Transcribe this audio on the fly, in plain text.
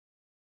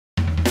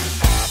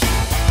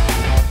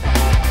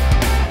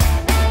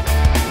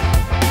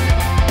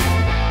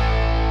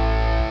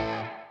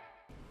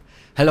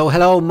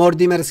Hello,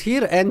 Mordimers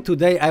here, and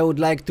today I would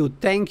like to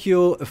thank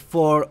you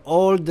for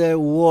all the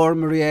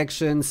warm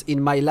reactions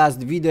in my last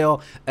video.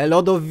 A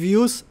lot of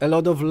views, a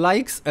lot of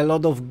likes, a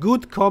lot of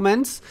good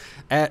comments.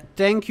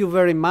 Thank you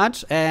very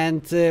much.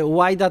 And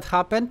why that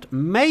happened?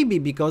 Maybe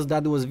because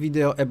that was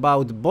video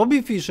about Bobby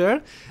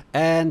Fischer,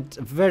 and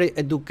very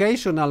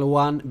educational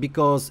one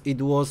because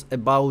it was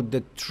about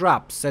the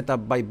trap set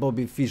up by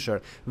Bobby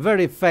Fischer.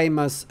 Very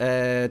famous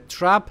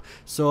trap,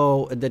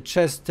 so the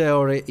chess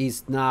theory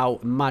is now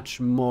much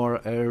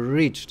more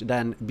rich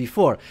than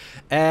before.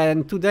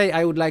 And today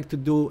I would like to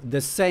do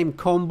the same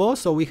combo.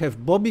 So we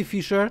have Bobby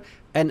Fischer,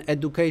 an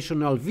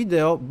educational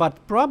video, but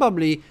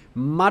probably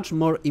much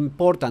more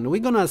important,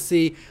 we're gonna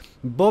see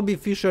Bobby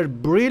Fischer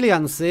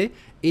brilliancy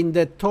in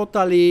the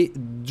totally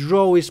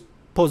drawish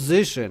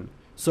position.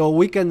 So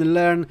we can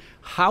learn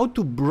how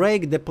to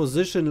break the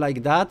position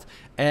like that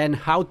and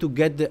how to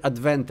get the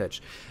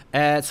advantage.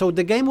 So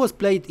the game was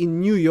played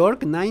in New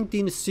York,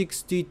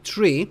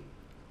 1963.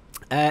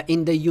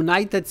 In the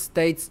United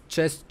States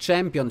Chess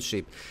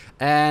Championship,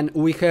 and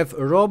we have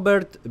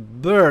Robert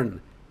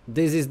Byrne.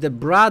 This is the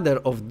brother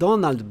of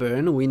Donald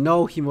Byrne. We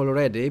know him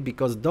already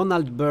because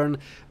Donald Byrne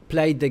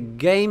played the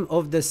game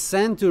of the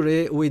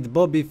century with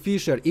Bobby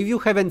Fischer. If you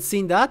haven't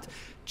seen that,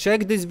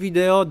 check this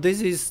video.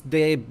 This is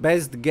the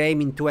best game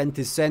in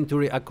 20th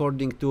century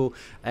according to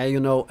you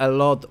know, a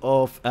lot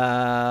of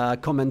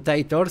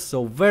commentators.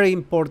 So very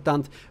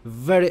important,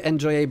 very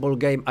enjoyable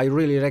game. I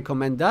really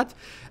recommend that.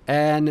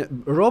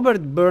 And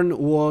Robert Byrne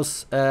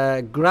was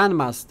a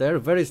grandmaster,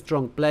 very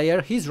strong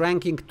player. He's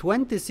ranking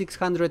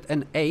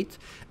 2608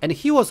 and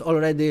he was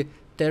already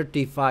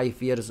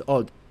 35 years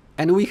old.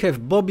 And we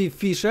have Bobby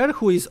Fischer,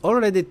 who is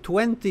already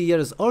 20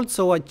 years old,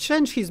 so I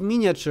changed his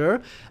miniature,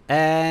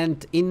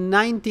 and in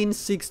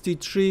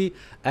 1963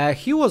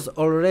 he was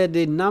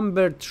already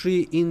number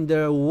 3 in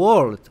the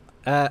world.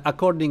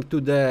 According to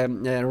the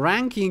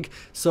ranking,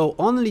 so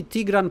only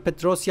Tigran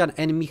Petrosyan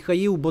and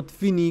Mikhail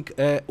Botvinnik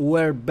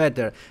were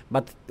better,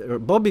 but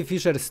Bobby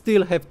Fischer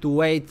still have to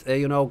wait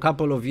you know, a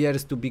couple of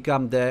years to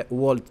become the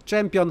world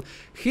champion.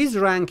 His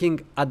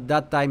ranking at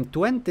that time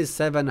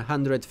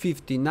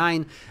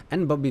 2759,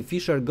 and Bobby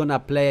Fischer gonna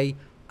play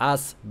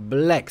as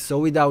black. So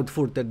without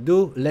further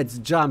ado, let's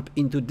jump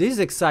into this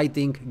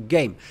exciting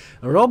game.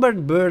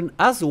 Robert Byrne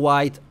as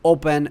white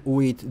open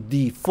with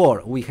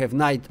d4. We have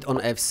knight on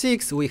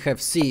f6, we have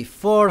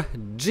c4,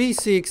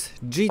 g6,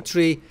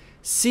 g3,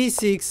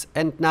 c6,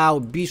 and now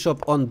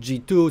bishop on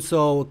g2.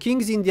 So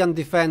King's Indian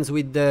defense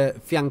with the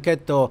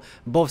Fianchetto,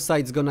 both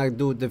sides gonna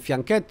do the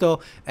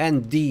Fianchetto,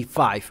 and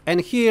d5.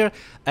 And here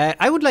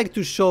I would like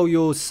to show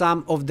you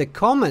some of the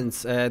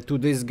comments to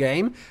this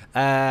game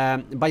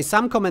by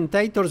some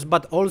commentators,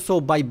 but also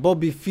by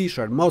Bobby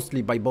Fischer,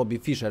 mostly by Bobby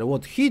Fischer,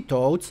 what he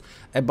thought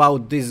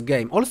about this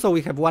game. Also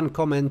we have one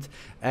comment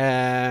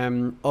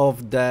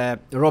of the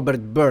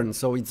Robert Byrne,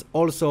 so it's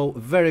also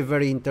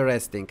very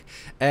interesting.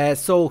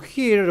 So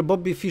here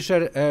Bobby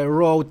Fischer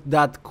wrote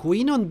that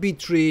queen on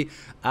b3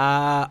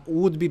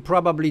 would be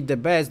probably the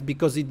best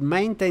because it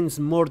maintains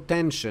more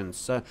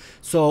tensions.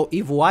 So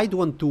if white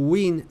want to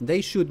win, they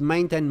should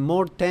maintain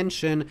more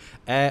tension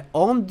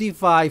on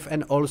d5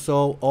 and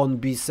also on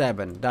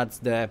b7. That's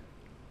the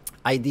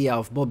idea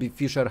of Bobby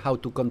Fischer, how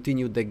to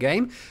continue the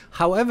game.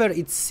 However,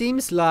 it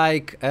seems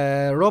like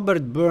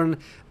Robert Byrne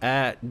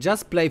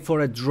just play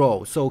for a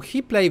draw. So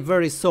he played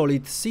very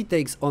solid c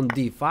takes on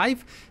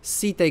d5,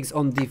 c takes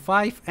on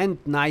d5, and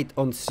knight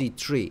on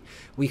c3.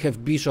 We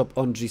have bishop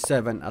on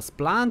g7 as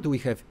planned, we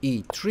have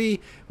e3,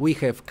 we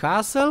have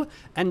castle,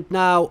 and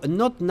now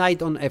not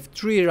knight on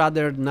f3,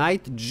 rather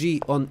knight g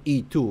on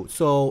e2.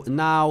 So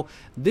now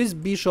this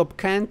bishop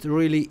can't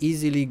really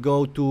easily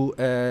go to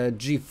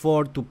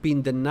g4 to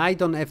pin the knight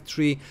on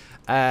f3.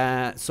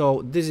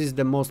 So this is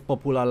the most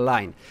popular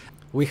line.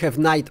 We have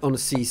knight on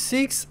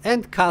c6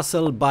 and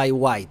castle by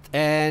white,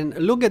 and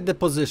look at the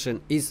position,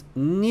 is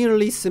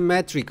nearly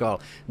symmetrical.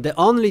 The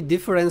only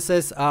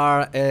differences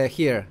are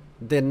here,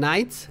 the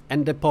knight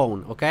and the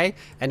pawn, okay,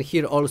 and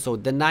here also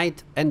the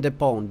knight and the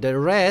pawn. The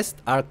rest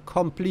are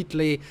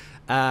completely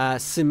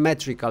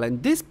symmetrical,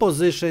 and these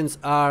positions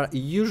are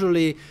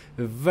usually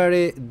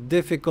very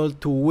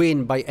difficult to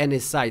win by any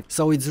side.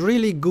 So it's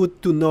really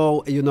good to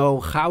know, you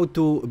know, how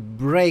to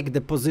break the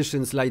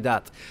positions like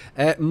that.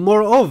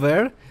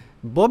 Moreover,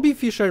 Bobby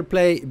Fischer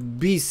play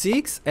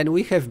b6 and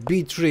we have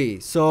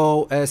b3,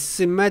 so a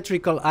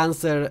symmetrical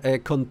answer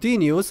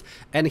continues.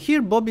 And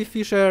here Bobby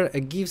Fischer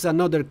gives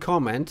another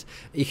comment.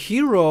 He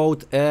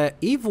wrote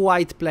if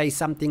white plays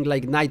something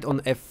like knight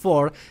on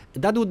f4,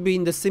 that would be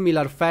in the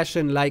similar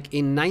fashion like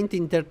in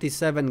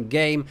 1937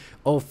 game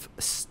of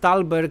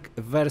Stallberg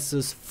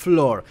versus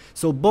Floor.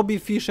 So Bobby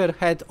Fischer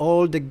had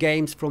all the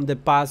games from the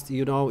past,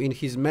 you know, in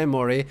his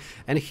memory,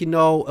 and he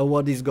know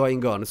what is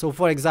going on. So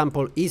for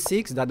example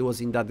e6, that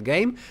was in that game,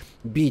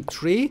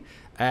 b3,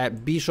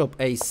 bishop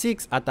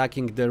a6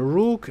 attacking the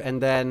rook, and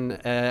then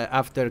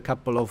after a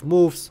couple of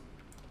moves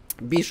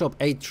bishop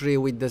a3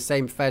 with the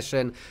same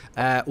fashion,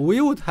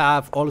 we would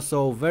have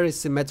also very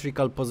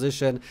symmetrical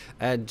position.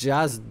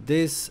 Just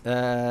these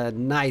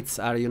knights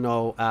are, you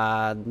know,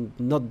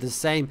 not the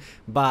same,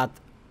 but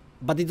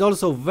it's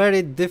also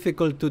very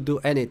difficult to do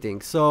anything.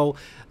 So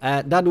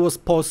that was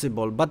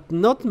possible, but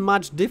not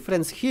much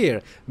difference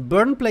here.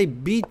 Byrne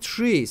played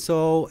b3,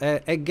 so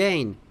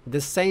again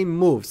the same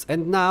moves,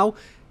 and now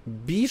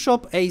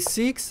bishop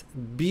a6,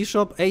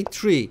 bishop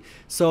a3.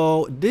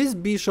 So this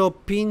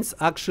bishop pins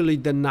actually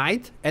the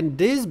knight, and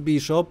this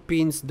bishop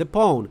pins the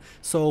pawn,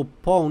 so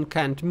pawn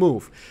can't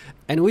move.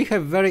 And we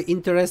have very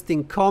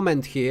interesting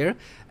comment here,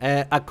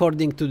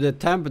 according to the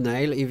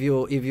thumbnail, if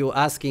you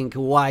asking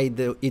why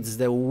it's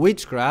the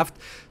witchcraft.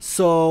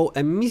 So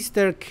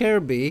Mr.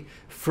 Kirby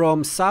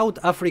from South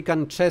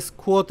African Chess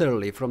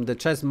Quarterly, from the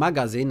chess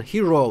magazine,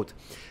 he wrote,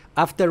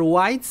 after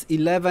white's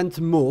 11th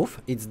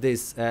move, it's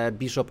this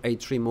bishop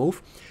a3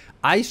 move,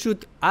 I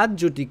should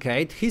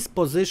adjudicate his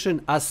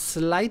position as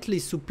slightly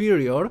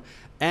superior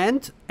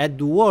and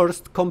at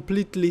worst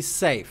completely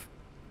safe.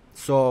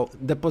 So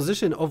the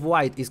position of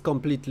white is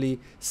completely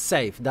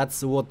safe.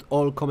 That's what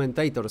all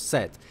commentators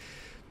said.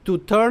 To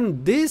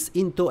turn this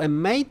into a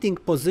mating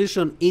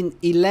position in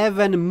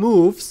 11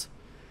 moves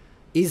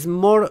is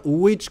more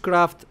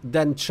witchcraft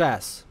than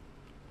chess.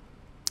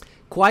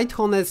 Quite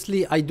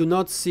honestly, I do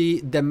not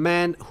see the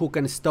man who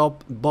can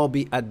stop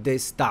Bobby at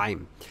this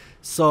time.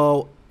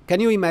 So can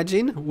you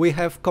imagine? We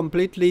have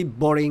completely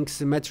boring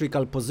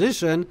symmetrical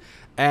position,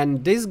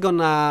 and this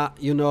gonna,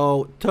 you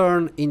know,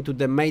 turn into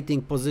the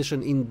mating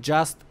position in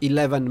just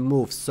 11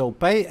 moves. So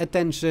pay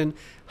attention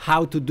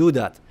how to do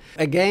that.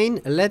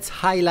 Again, let's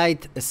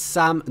highlight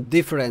some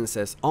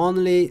differences.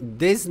 Only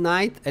this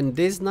knight and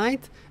this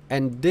knight,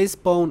 and this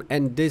pawn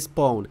and this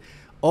pawn.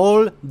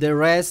 All the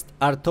rest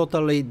are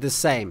totally the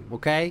same,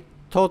 okay?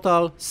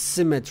 Total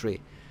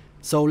symmetry.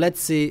 So let's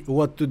see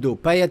what to do.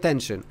 Pay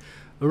attention.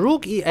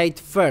 Rook e8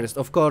 first,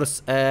 of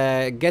course,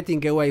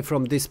 getting away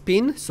from this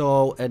pin,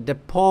 so the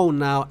pawn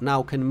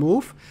now can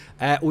move.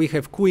 We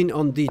have queen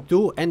on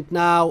d2, and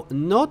now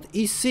not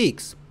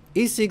e6.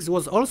 e6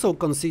 was also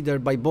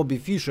considered by Bobby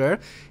Fischer.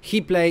 He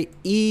played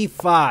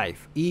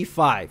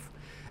e5.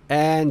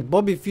 And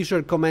Bobby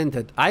Fischer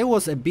commented, I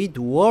was a bit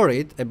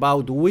worried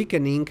about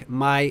weakening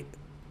my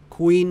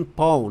queen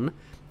pawn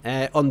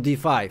on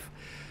d5.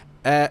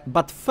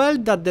 But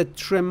felt that the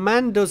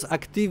tremendous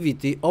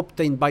activity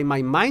obtained by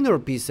my minor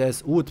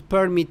pieces would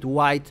permit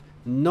white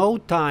no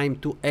time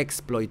to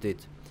exploit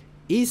it.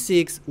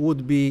 e6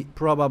 would be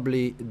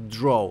probably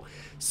draw.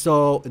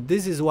 So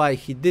this is why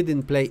he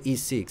didn't play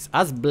e6.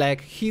 As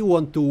black, he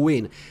wanted to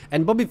win.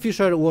 And Bobby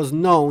Fischer was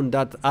known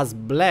that as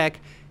black,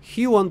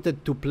 he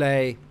wanted to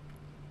play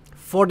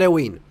for the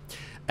win.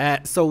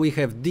 So we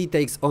have d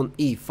takes on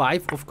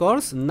e5, of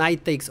course,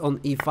 knight takes on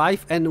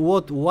e5, and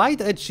what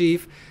white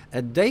achieved,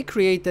 they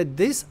created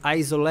this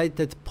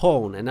isolated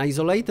pawn. An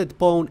isolated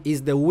pawn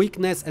is the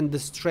weakness and the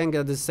strength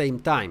at the same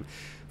time.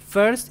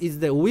 First is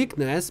the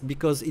weakness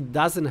because it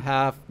doesn't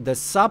have the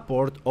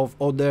support of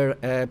other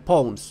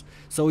pawns,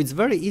 so it's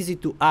very easy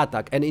to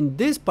attack. And in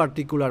this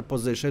particular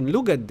position,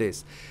 look at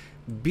this,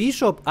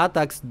 bishop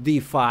attacks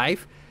d5,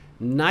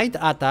 knight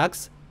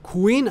attacks,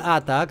 queen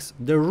attacks,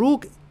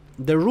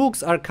 the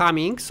rooks are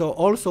coming, so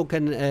also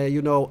can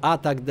you know,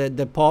 attack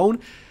the pawn,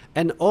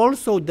 and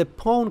also the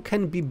pawn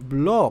can be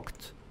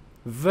blocked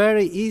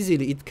very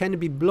easily. It can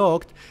be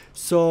blocked,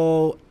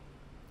 so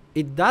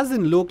it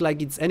doesn't look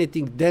like it's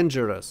anything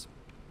dangerous.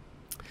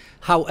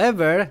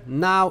 However,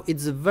 now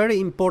it's a very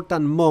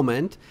important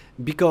moment,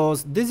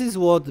 because this is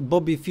what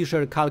Bobby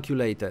Fischer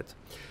calculated.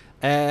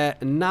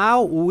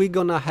 Now we're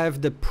gonna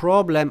have the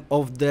problem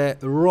of the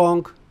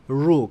wrong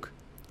rook.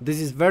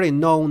 This is very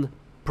known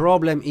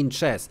problem in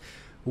chess.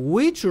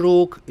 Which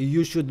rook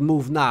you should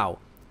move now?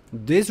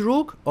 This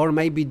rook or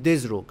maybe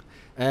this rook?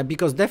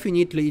 Because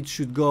definitely it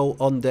should go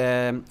on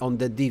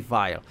the d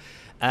file.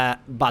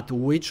 But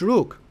which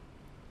rook?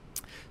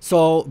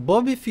 So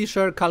Bobby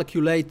Fischer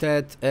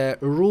calculated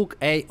rook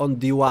a on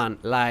d1,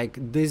 like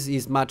this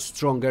is much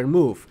stronger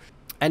move.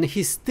 And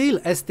he still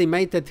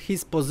estimated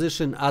his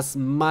position as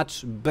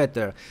much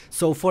better.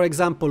 So for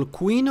example,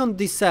 queen on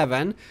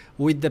d7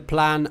 with the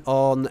plan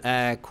on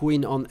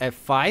queen on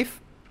f5,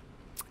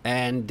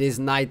 and this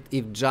knight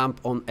if jump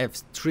on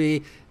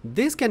f3,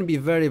 this can be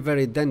very,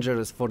 very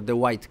dangerous for the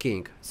white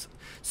king.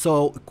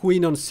 So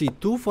queen on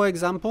c2, for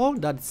example,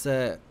 that's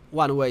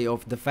one way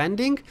of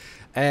defending,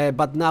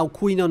 but now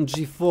queen on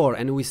g4,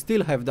 and we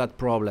still have that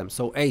problem.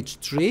 So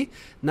h3,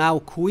 now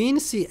queen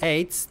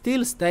c8,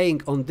 still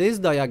staying on this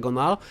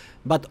diagonal,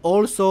 but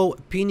also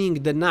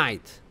pinning the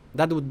knight.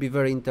 That would be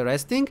very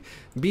interesting.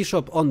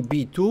 Bishop on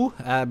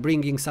b2,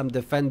 bringing some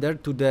defender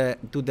to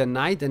the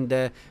knight, and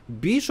the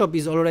bishop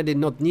is already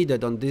not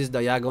needed on this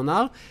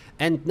diagonal.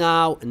 And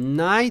now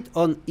knight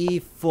on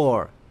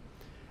e4,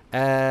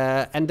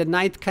 and the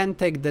knight can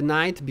take the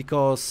knight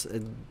because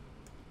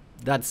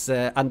that's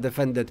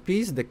undefended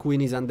piece. The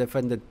queen is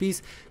undefended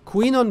piece.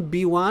 Queen on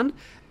b1,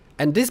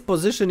 And this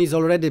position is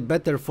already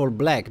better for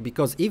black,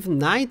 because if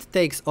knight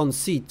takes on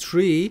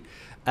c3,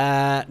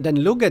 then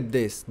look at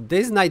this.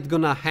 This knight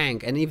gonna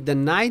hang, and if the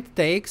knight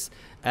takes,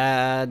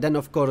 then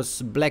of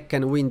course black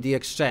can win the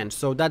exchange.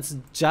 So that's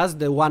just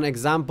the one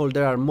example.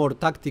 There are more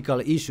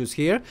tactical issues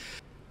here.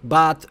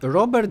 But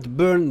Robert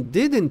Byrne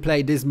didn't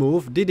play this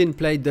move, didn't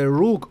play the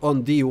rook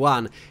on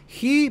d1.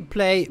 He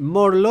played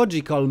more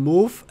logical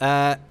move,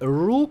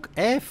 rook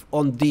f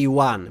on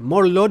d1.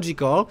 More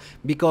logical,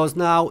 because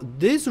now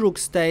this rook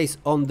stays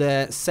on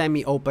the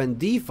semi-open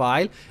d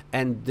file,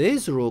 and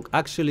this rook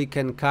actually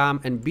can come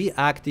and be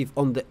active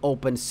on the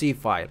open c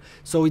file.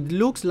 So it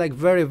looks like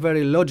very,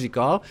 very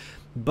logical.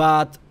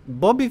 But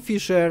Bobby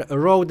Fischer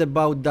wrote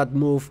about that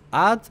move,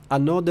 add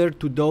another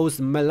to those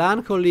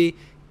melancholy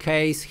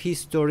case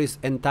histories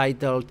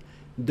entitled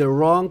The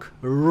Wrong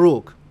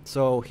Rook.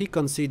 So he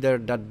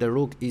considered that the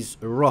rook is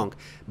wrong.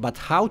 But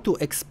how to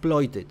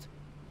exploit it?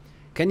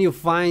 Can you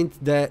find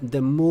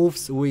the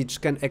moves which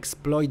can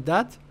exploit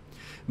that?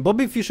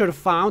 Bobby Fischer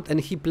found,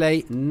 and he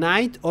played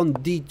knight on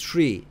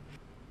d3.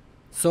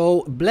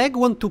 So black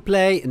want to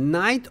play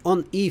knight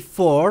on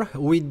e4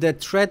 with the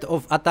threat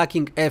of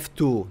attacking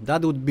f2.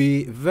 That would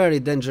be very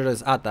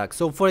dangerous attack.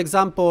 So for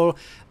example,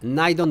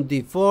 knight on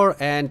d4,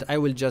 and I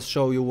will just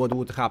show you what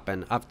would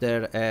happen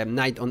after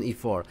knight on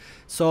e4.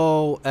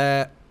 So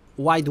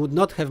white would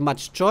not have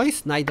much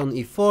choice. Knight on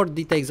e4,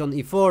 d takes on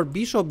e4,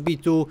 bishop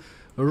b2,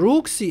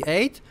 rook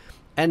c8.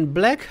 And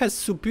black has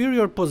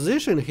superior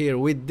position here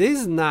with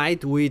this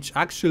knight, which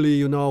actually,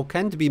 you know,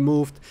 can't be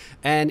moved.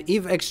 And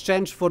if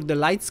exchanged for the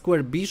light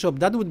square bishop,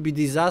 that would be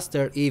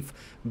disaster. If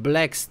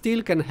black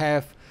still can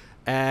have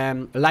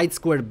light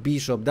square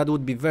bishop, that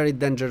would be very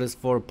dangerous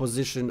for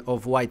position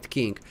of white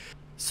king.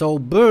 So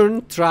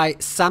Byrne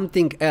tried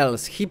something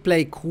else. He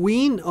played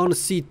queen on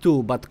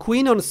c2, but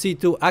queen on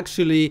c2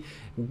 actually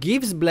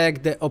gives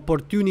black the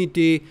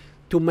opportunity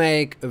to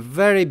make a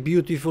very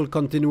beautiful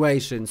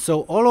continuation.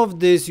 So all of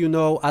this, you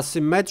know,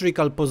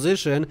 asymmetrical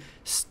position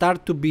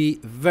start to be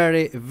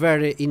very,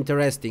 very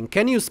interesting.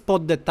 Can you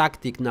spot the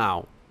tactic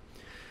now?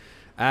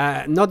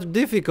 Not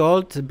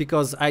difficult,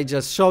 because I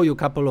just show you a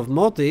couple of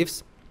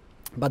motifs,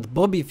 but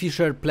Bobby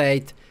Fischer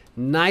played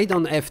knight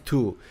on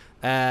f2.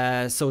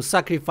 So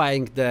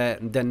sacrificing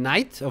the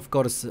knight. Of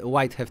course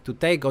white have to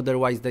take,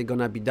 otherwise they're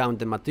gonna be down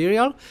the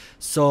material.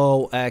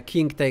 So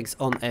king takes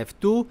on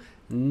f2,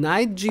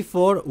 knight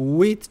g4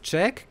 with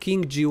check,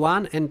 king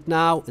g1, and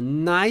now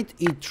knight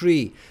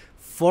e3,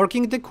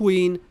 forking the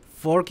queen,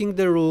 forking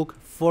the rook,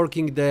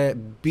 forking the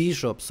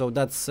bishop. So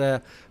that's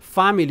a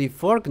family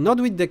fork,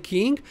 not with the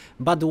king,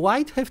 but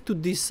white have to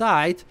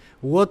decide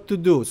what to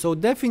do. So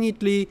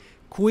definitely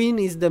queen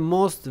is the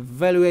most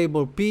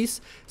valuable piece.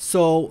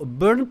 So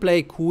Byrne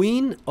play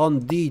queen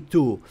on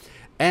d2,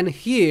 and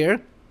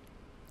here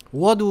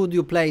what would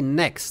you play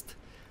next?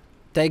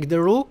 Take the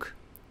rook,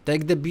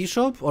 take the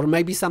bishop, or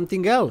maybe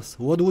something else?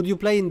 What would you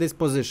play in this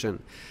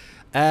position?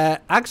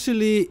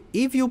 Actually,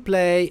 if you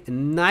play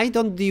knight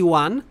on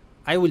d1,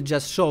 I will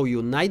just show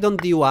you knight on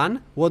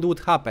d1, what would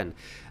happen?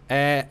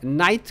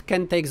 Knight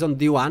can take on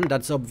d1,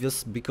 that's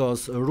obvious,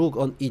 because rook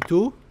on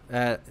e2,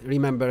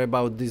 remember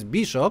about this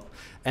bishop,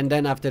 and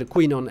then after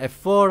queen on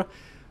f4,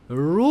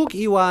 rook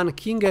e1,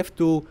 king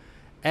f2,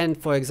 and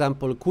for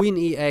example queen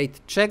e8,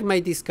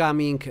 checkmate is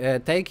coming,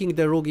 taking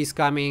the rook is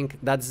coming.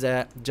 That's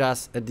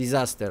just a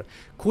disaster.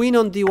 Queen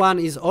on d1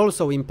 is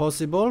also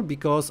impossible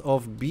because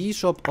of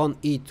bishop on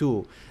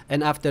e2,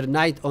 and after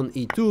knight on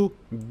e2,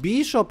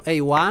 bishop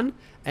a1,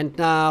 and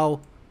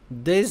now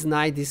this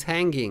knight is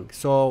hanging,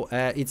 so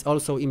it's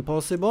also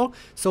impossible.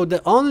 So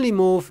the only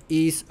move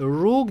is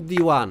rook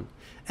d1,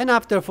 and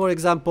after, for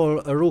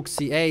example, rook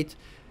c8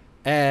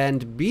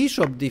 and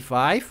bishop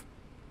d5,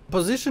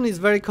 position is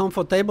very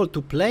comfortable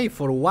to play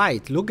for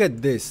white. Look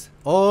at this,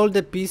 all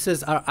the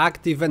pieces are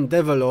active and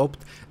developed,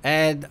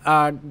 and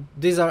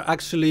these are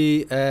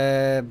actually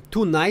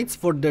two knights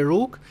for the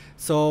rook,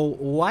 so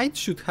white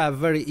should have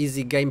very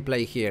easy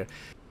gameplay here.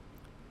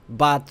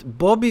 But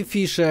Bobby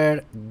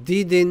Fischer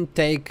didn't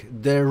take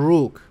the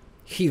rook.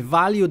 He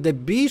valued the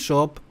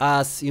bishop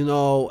as, you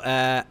know,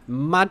 a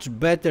much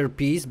better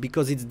piece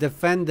because it's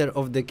defender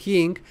of the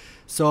king.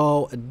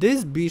 So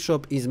this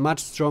bishop is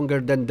much stronger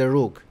than the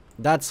rook.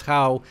 That's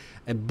how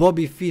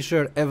Bobby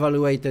Fischer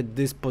evaluated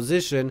this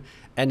position,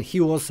 and he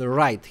was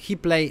right. He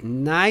played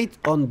knight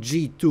on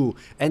g2,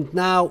 and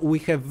now we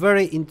have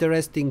very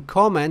interesting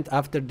comment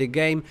after the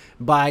game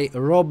by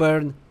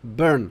Robert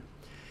Byrne.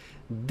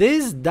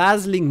 This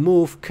dazzling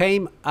move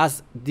came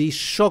as the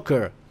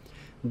shocker.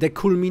 The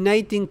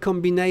culminating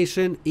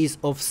combination is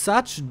of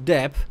such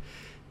depth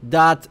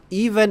that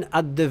even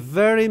at the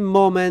very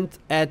moment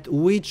at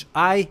which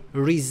I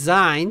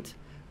resigned,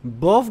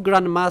 both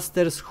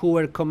grandmasters who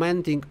were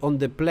commenting on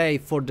the play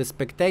for the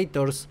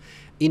spectators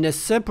in a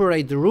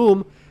separate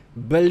room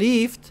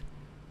believed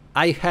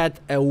I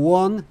had a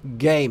won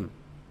game.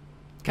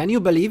 Can you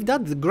believe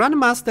that? The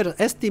grandmaster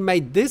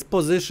estimate this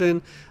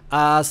position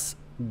as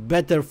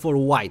better for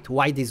white.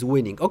 White is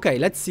winning. Okay,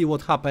 let's see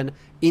what happened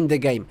in the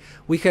game.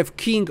 We have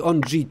king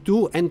on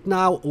g2, and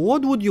now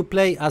what would you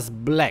play as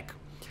black?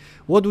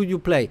 What would you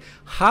play?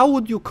 How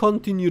would you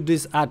continue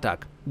this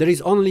attack? There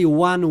is only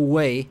one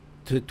way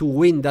to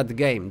win that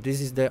game. This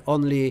is the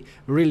only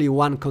really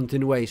one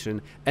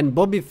continuation, and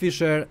Bobby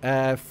Fischer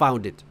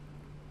found it.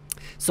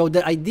 So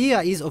the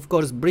idea is, of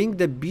course, bring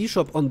the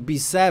bishop on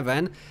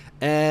b7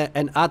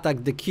 and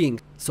attack the king.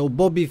 So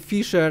Bobby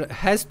Fischer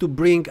has to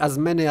bring as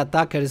many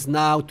attackers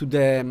now to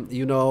the,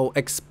 you know,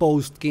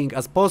 exposed king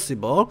as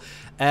possible,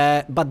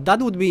 but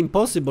that would be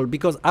impossible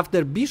because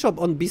after bishop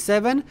on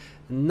b7,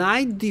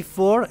 knight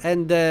d4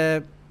 and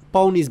the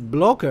pawn is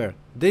blocker.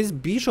 This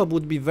bishop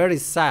would be very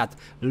sad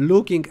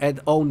looking at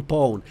own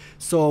pawn.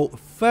 So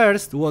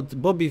first what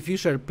Bobby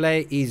Fischer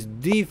play is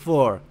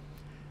d4,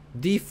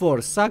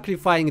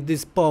 sacrificing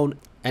this pawn,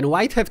 and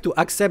white have to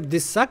accept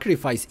this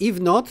sacrifice. If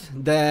not,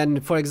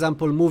 then for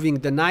example moving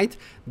the knight,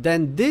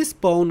 then this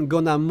pawn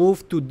gonna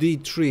move to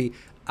d3,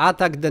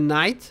 attack the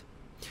knight,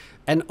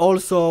 and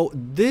also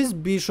this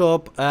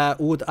bishop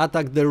would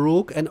attack the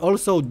rook, and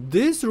also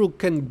this rook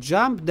can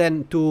jump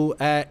then to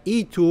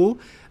e2,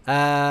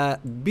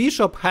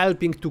 bishop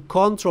helping to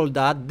control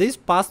that. This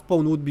passed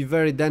pawn would be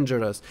very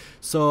dangerous,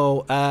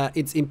 so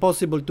it's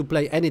impossible to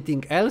play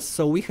anything else.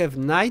 So we have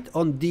knight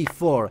on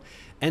d4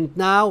 and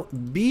now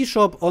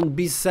bishop on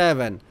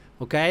b7.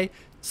 Okay,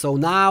 so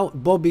now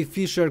Bobby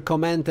Fischer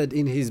commented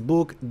in his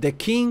book, the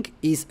king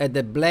is at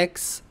the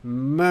black's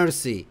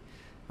mercy.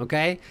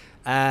 Okay,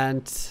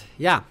 and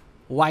yeah,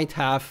 white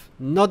have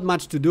not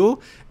much to do.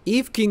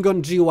 If king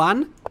on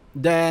g1,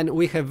 then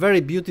we have very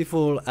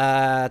beautiful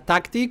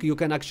tactic. You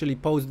can actually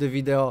pause the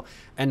video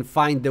and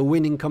find the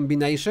winning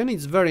combination.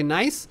 It's very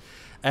nice.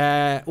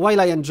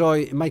 While I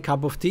enjoy my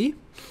cup of tea.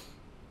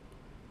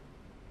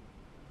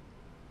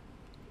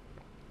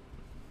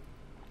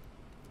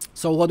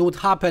 So what would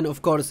happen,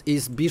 of course,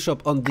 is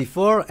bishop on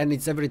d4, and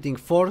it's everything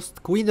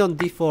forced. Queen on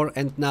d4,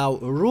 and now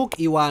rook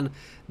e1,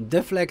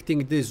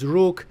 deflecting this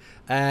rook.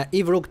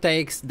 If rook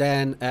takes,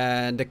 then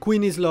the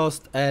queen is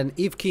lost, and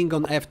if king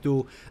on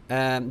f2,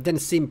 then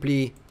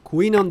simply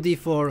queen on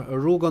d4,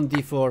 rook on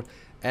d4,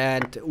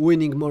 and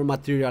winning more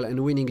material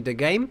and winning the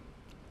game.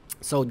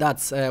 So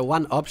that's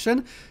one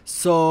option.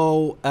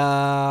 So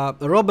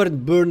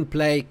Robert Byrne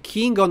play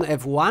king on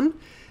f1.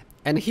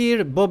 And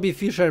here Bobby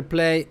Fischer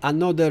play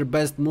another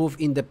best move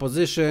in the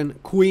position,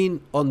 queen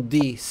on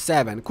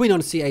d7. Queen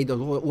on c8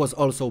 was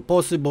also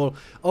possible,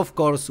 of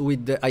course,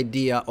 with the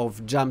idea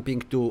of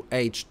jumping to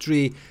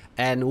h3,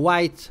 and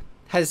white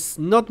has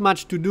not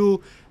much to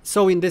do.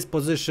 So in this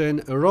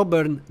position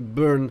Robert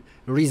Byrne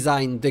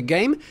resigned the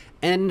game,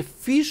 and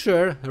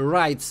Fischer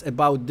writes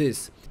about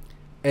this: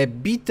 a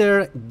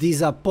bitter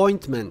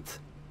disappointment.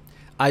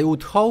 I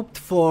would hoped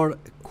for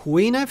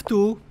queen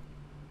f2,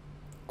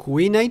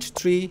 queen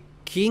h3,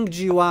 king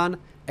g1,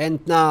 and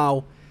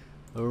now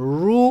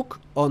rook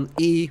on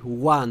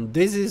e1.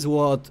 This is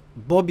what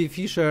Bobby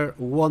Fischer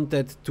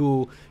wanted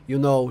to, you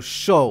know,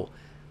 show.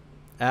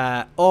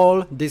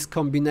 All this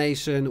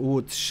combination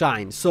would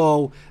shine.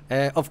 So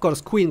of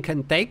course queen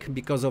can take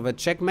because of a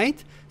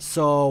checkmate,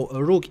 so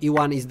rook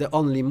e1 is the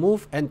only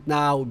move, and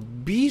now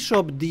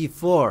bishop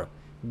d4,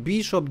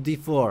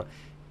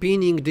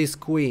 pinning this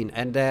queen,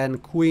 and then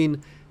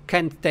queen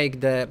can't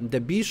take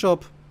the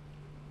bishop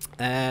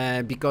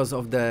because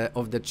of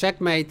the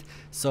checkmate.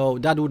 So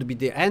that would be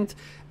the end.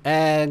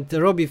 And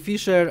Robbie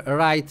Fischer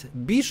write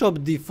bishop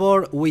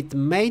d4 with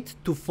mate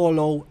to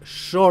follow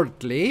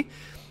shortly.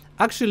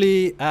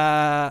 Actually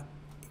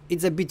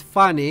it's a bit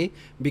funny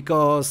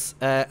because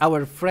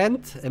our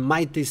friend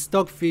Mighty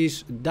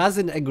Stockfish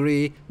doesn't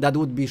agree that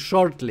would be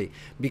shortly,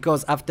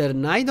 because after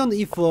knight on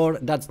e4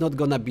 that's not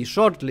gonna be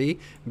shortly.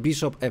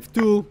 Bishop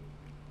f2,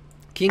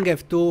 king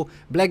f2,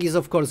 black is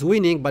of course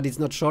winning, but it's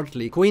not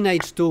shortly. Queen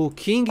h2,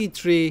 king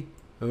e3,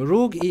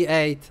 rook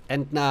e8,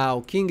 and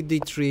now king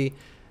d3,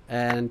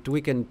 and we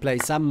can play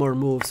some more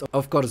moves.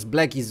 Of course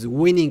black is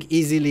winning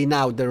easily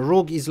now, the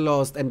rook is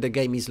lost and the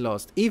game is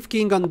lost. If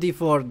king on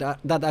d4,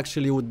 that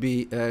actually would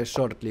be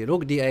shortly.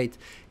 Rook d8,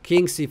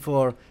 king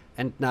c4,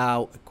 and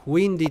now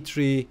queen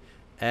d3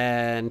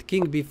 and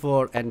king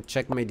b4, and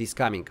checkmate is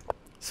coming.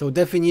 So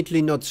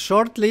definitely not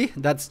shortly,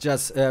 that's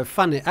just a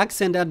funny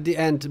accent at the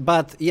end.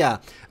 But yeah,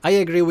 I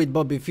agree with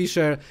Bobby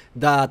Fischer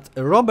that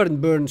Robert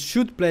Byrne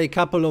should play a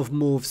couple of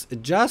moves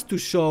just to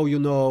show, you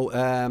know,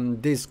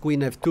 this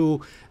queen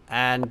f2,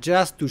 and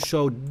just to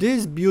show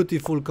this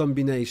beautiful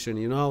combination,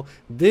 you know.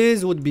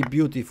 This would be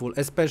beautiful,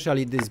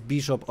 especially this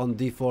bishop on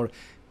d4,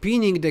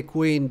 pinning the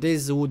queen.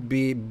 This would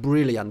be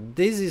brilliant.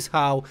 This is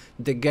how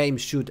the game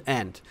should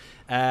end.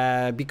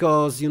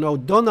 Because, you know,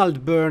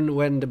 Donald Byrne,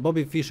 when the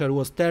Bobby Fischer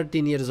was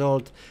 13 years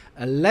old,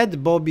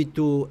 led Bobby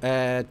to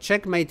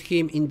checkmate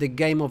him in the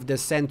game of the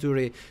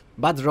century,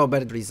 but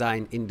Robert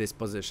resigned in this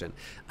position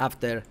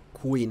after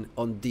queen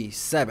on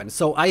d7.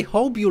 So I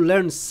hope you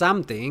learned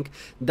something,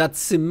 that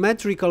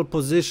symmetrical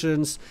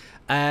positions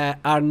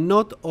are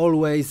not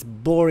always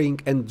boring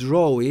and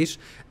drawish,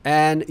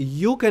 and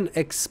you can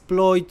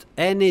exploit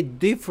any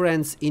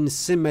difference in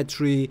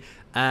symmetry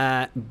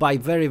by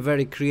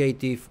very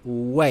creative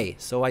way.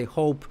 So I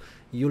hope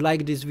you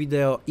like this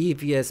video.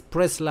 If yes,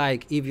 press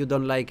like. If you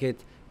don't like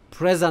it,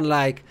 press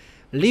unlike.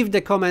 Leave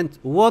the comment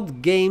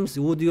what games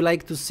would you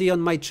like to see on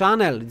my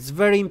channel. It's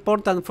very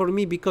important for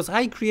me because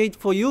I create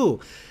for you.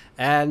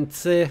 And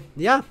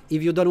yeah,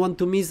 if you don't want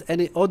to miss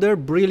any other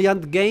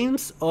brilliant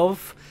games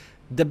of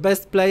the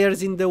best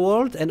players in the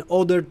world and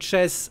other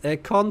chess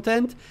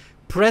content,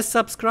 press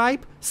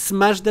subscribe,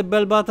 smash the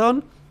bell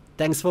button.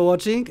 Thanks for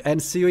watching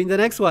and see you in the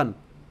next one.